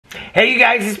Hey you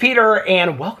guys, it's Peter,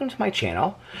 and welcome to my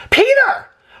channel. Peter!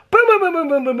 Boom, boom, boom, boom,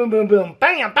 boom, boom, boom, boom, boom.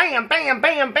 Bam, bam, bam,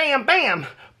 bam, bam, bam.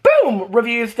 Boom!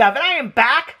 Review stuff. And I am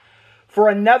back for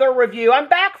another review. I'm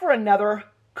back for another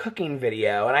cooking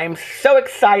video. And I am so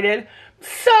excited.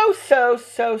 So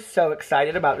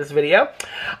excited about this video.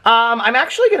 I'm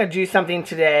actually going to do something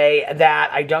today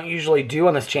that I don't usually do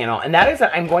on this channel. And that is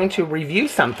that I'm going to review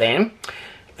something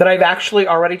that I've actually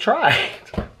already tried.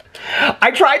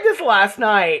 I tried this last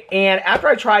night, and after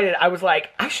I tried it, I was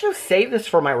like, I should have saved this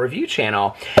for my review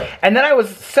channel. And then I was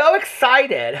so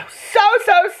excited,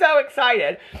 so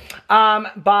excited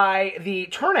by the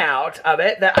turnout of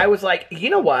it that I was like,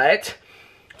 you know what?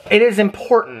 It is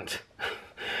important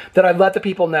that I let the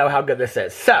people know how good this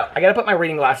is. So, I gotta put my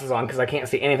reading glasses on because I can't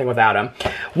see anything without them.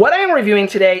 What I am reviewing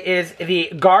today is the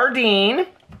Gardein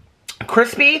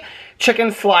Crispy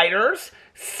Chicken Sliders.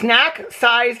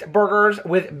 Snack-sized burgers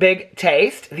with big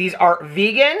taste. These are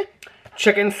vegan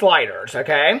chicken sliders,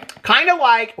 okay? Kind of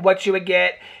like what you would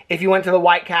get if you went to the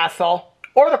White Castle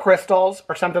or the Crystals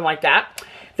or something like that.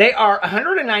 They are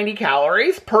 190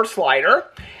 calories per slider,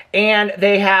 and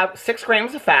they have 6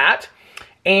 grams of fat,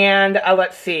 and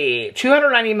let's see,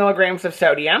 290 milligrams of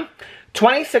sodium,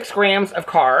 26 grams of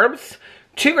carbs,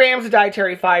 2 grams of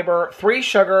dietary fiber, 3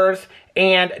 sugars,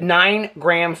 and 9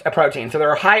 grams of protein. So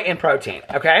they're high in protein,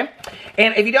 okay?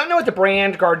 And if you don't know what the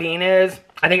brand Gardein is,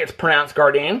 I think it's pronounced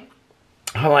Gardein.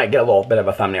 I might get a little bit of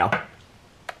a thumbnail.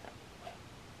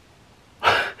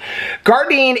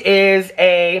 Gardein is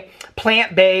a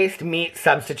plant-based meat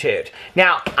substitute.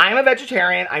 Now, I'm a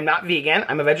vegetarian. I'm not vegan.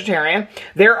 I'm a vegetarian.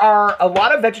 There are a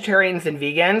lot of vegetarians and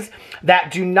vegans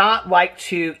that do not like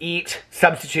to eat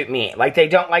substitute meat. Like, they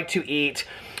don't like to eat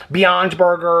Beyond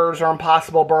Burgers or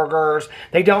Impossible Burgers.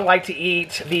 They don't like to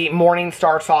eat the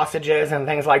Morningstar sausages and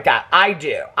things like that. I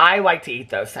do. I like to eat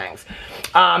those things.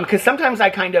 Because sometimes I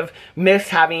kind of miss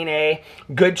having a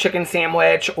good chicken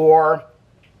sandwich or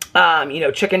you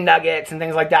know, chicken nuggets and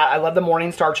things like that. I love the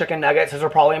Morningstar chicken nuggets. Those are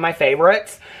probably my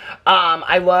favorites.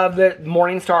 I love the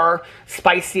Morningstar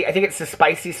spicy, I think it's the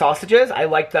spicy sausages. I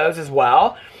like those as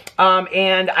well.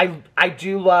 And I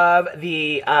do love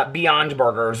the Beyond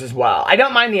Burgers as well. I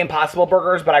don't mind the Impossible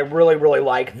Burgers, but I really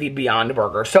like the Beyond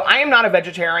Burgers. So I am not a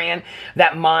vegetarian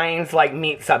that minds like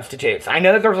meat substitutes. I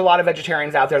know that there's a lot of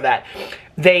vegetarians out there that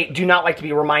they do not like to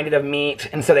be reminded of meat,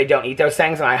 and so they don't eat those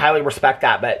things, and I highly respect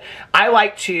that. But I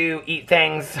like to eat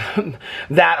things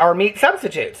that are meat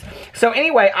substitutes. So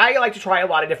anyway, I like to try a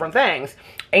lot of different things.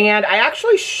 And I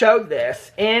actually showed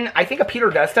this in, I think, a Peter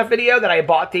Does Stuff video that I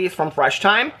bought these from Fresh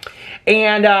Time.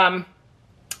 And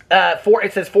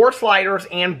it says 4 sliders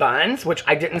and buns, which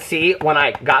I didn't see when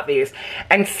I got these.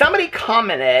 And somebody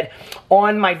commented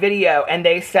on my video, and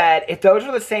they said, if those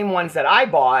are the same ones that I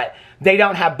bought, they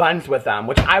don't have buns with them.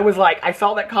 Which I was like, I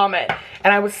saw that comment,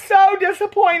 and I was so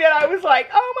disappointed. I was like,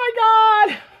 oh my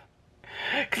God.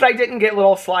 Because I didn't get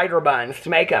little slider buns to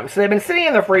make them. So they've been sitting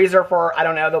in the freezer for, I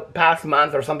don't know, the past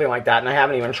month or something like that, and I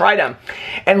haven't even tried them.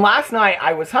 And last night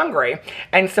I was hungry,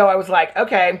 and so I was like,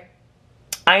 okay,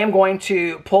 I am going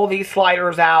to pull these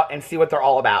sliders out and see what they're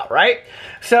all about, right?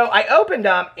 So I opened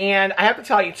them, and I have to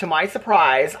tell you, to my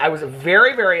surprise, I was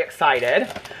very excited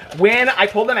when I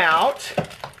pulled them out,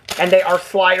 and they are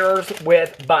sliders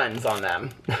with buns on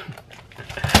them.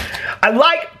 I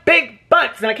like big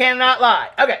buns, and I cannot lie.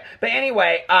 Okay, but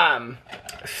anyway,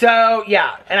 so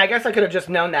yeah, and I guess I could have just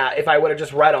known that if I would have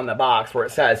just read on the box where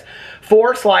it says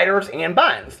 4 sliders and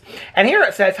buns. And here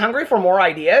it says, hungry for more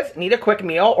ideas? Need a quick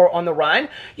meal or on the run?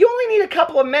 You only need a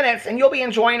couple of minutes and you'll be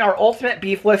enjoying our ultimate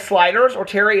beefless sliders or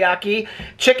teriyaki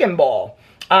chicken bowl.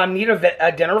 Need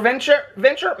a dinner venture?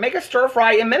 Make a stir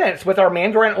fry in minutes with our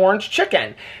mandarin orange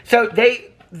chicken. So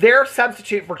their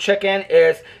substitute for chicken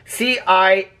is CHICK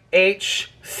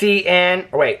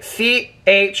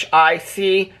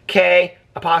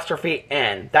apostrophe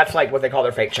N. That's like what they call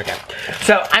their fake chicken.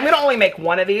 So I'm going to only make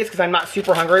one of these because I'm not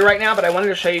super hungry right now, but I wanted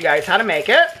to show you guys how to make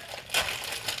it.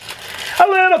 A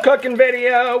little cooking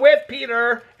video with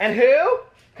Peter. And who?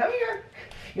 Come here.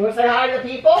 You want to say hi to the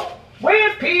people?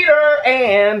 With Peter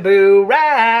and Boo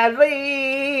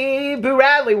Radley. Boo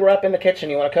Radley, we're up in the kitchen.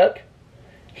 You want to cook?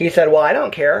 He said, well, I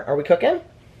don't care. Are we cooking?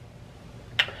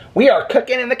 We are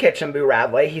cooking in the kitchen, Boo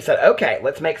Radley. He said, okay,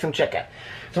 let's make some chicken.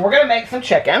 So we're going to make some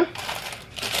chicken.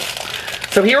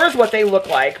 So here is what they look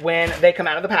like when they come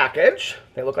out of the package.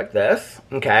 They look like this,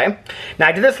 okay? Now,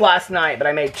 I did this last night, but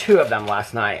I made 2 of them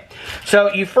last night.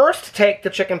 So you first take the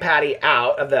chicken patty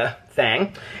out of the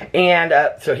thing, and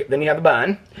so then you have the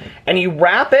bun, and you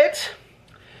wrap it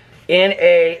in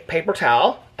a paper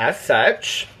towel, as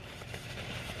such.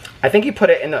 I think you put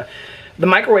it in the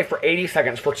microwave for 80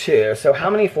 seconds for 2. So how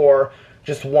many for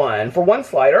just 1? For 1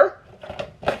 slider.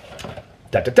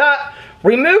 Da-da-da.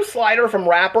 Remove slider from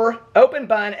wrapper, open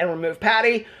bun, and remove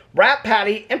patty. Wrap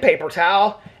patty in paper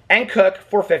towel and cook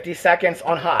for 50 seconds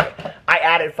on high. I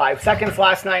added 5 seconds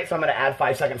last night, so I'm going to add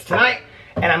 5 seconds tonight.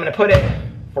 And I'm going to put it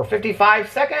for 55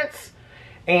 seconds,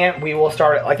 and we will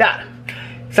start it like that.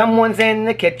 Someone's in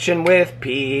the kitchen with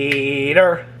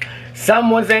Peter.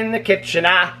 Someone's in the kitchen,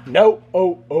 I know,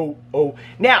 oh, oh, oh.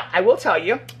 Now, I will tell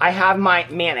you, I have my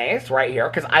mayonnaise right here,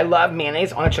 because I love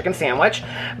mayonnaise on a chicken sandwich.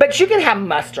 But you can have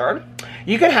mustard,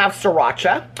 you can have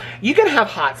sriracha, you can have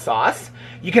hot sauce,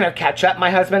 you can have ketchup.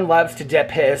 My husband loves to dip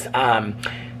his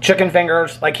chicken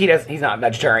fingers, like he's not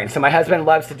vegetarian, so my husband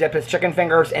loves to dip his chicken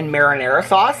fingers in marinara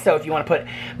sauce. So if you want to put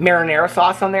marinara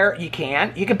sauce on there, you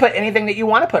can. You can put anything that you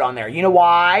want to put on there. You know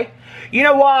why? You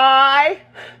know why?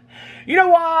 You know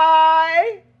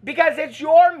why? Because it's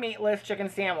your meatless chicken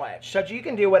sandwich. So you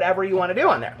can do whatever you want to do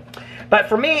on there. But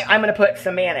for me, I'm going to put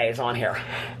some mayonnaise on here.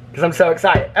 Because I'm so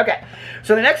excited. Okay.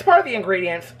 So the next part of the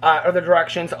ingredients, or the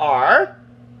directions are,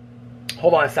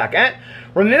 hold on a second.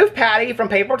 Remove patty from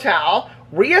paper towel.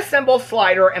 Reassemble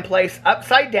slider and place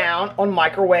upside down on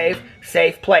microwave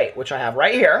safe plate, which I have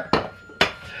right here.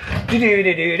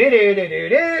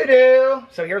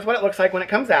 So here's what it looks like when it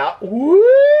comes out. Woo!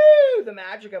 The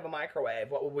magic of a microwave.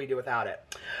 What would we do without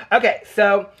it? Okay,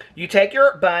 so you take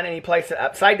your bun and you place it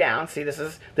upside down. See, this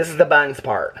is the buns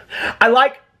part. I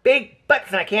like big butts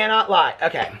and I cannot lie.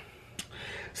 Okay.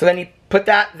 So then you put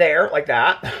that there like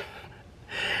that.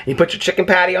 You put your chicken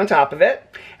patty on top of it.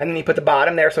 And then you put the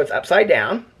bottom there so it's upside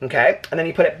down. Okay. And then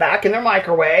you put it back in the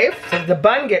microwave so the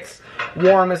bun gets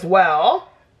warm as well.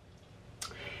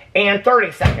 And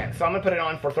 30 seconds. So I'm going to put it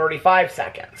on for 35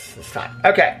 seconds this time.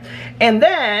 Okay. And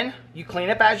then you clean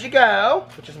up as you go,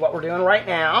 which is what we're doing right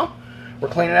now. We're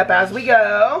cleaning up as we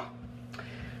go.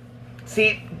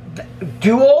 See,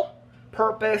 dual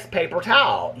purpose paper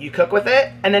towel. You cook with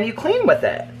it and then you clean with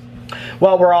it.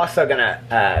 Well, we're also going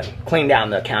to clean down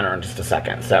the counter in just a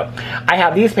second. So I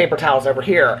have these paper towels over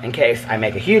here in case I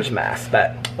make a huge mess,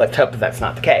 but let's hope that that's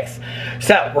not the case.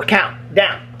 So we're counting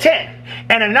down 10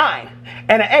 and a 9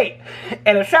 and an 8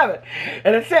 and a 7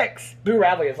 and a 6. Boo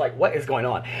Radley is like, what is going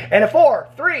on? And a 4,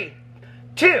 3,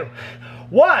 2,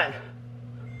 1.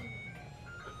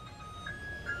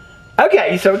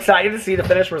 Okay, you so excited to see the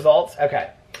finished results?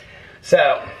 Okay,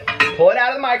 so pull it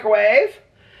out of the microwave.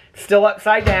 Still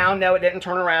upside down. No, it didn't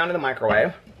turn around in the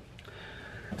microwave.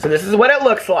 So this is what it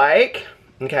looks like.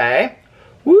 Okay.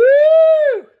 Woo!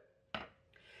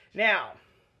 Now,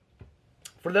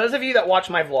 for those of you that watch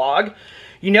my vlog,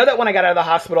 you know that when I got out of the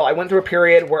hospital, I went through a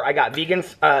period where I got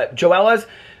Joella's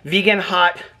vegan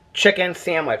hot chicken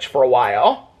sandwich for a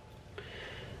while.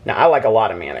 Now, I like a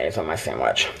lot of mayonnaise on my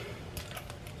sandwich.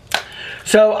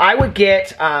 So I would get,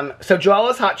 so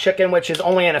Joella's hot chicken, which is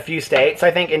only in a few states. I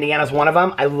think Indiana's one of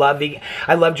them. I love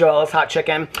Joella's hot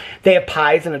chicken. They have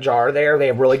pies in a jar there. They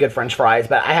have really good French fries,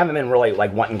 but I haven't been really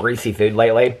like wanting greasy food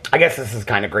lately. I guess this is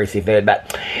kind of greasy food,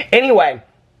 but anyway,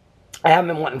 I haven't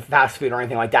been wanting fast food or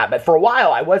anything like that. But for a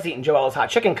while, I was eating Joella's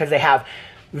hot chicken because they have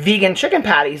vegan chicken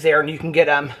patties there, and you can get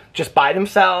them just by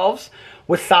themselves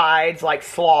with sides like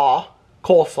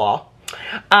coleslaw.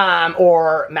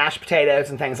 Or mashed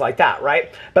potatoes and things like that,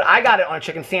 right? But I got it on a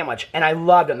chicken sandwich, and I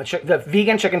loved them. The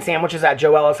vegan chicken sandwiches at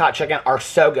Joella's Hot Chicken are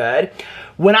so good.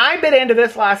 When I bit into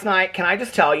this last night, can I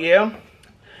just tell you,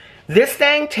 this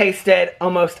thing tasted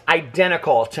almost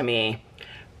identical to me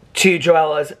to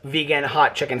Joella's vegan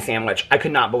hot chicken sandwich. I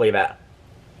could not believe it.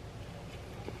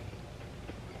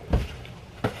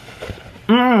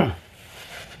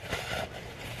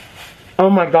 Oh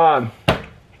my God.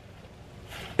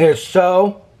 It is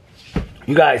so,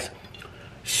 you guys,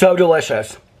 so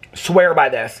delicious. Swear by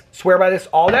this. Swear by this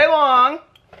all day long.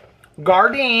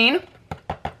 Gardein.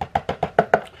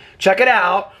 Check it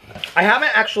out. I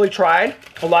haven't actually tried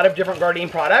a lot of different Gardein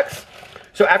products.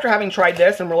 So after having tried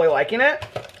this and really liking it,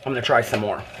 I'm going to try some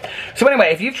more. So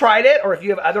anyway, if you've tried it or if you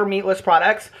have other meatless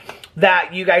products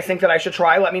that you guys think that I should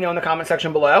try, let me know in the comment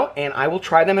section below and I will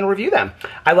try them and review them.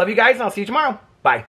 I love you guys and I'll see you tomorrow.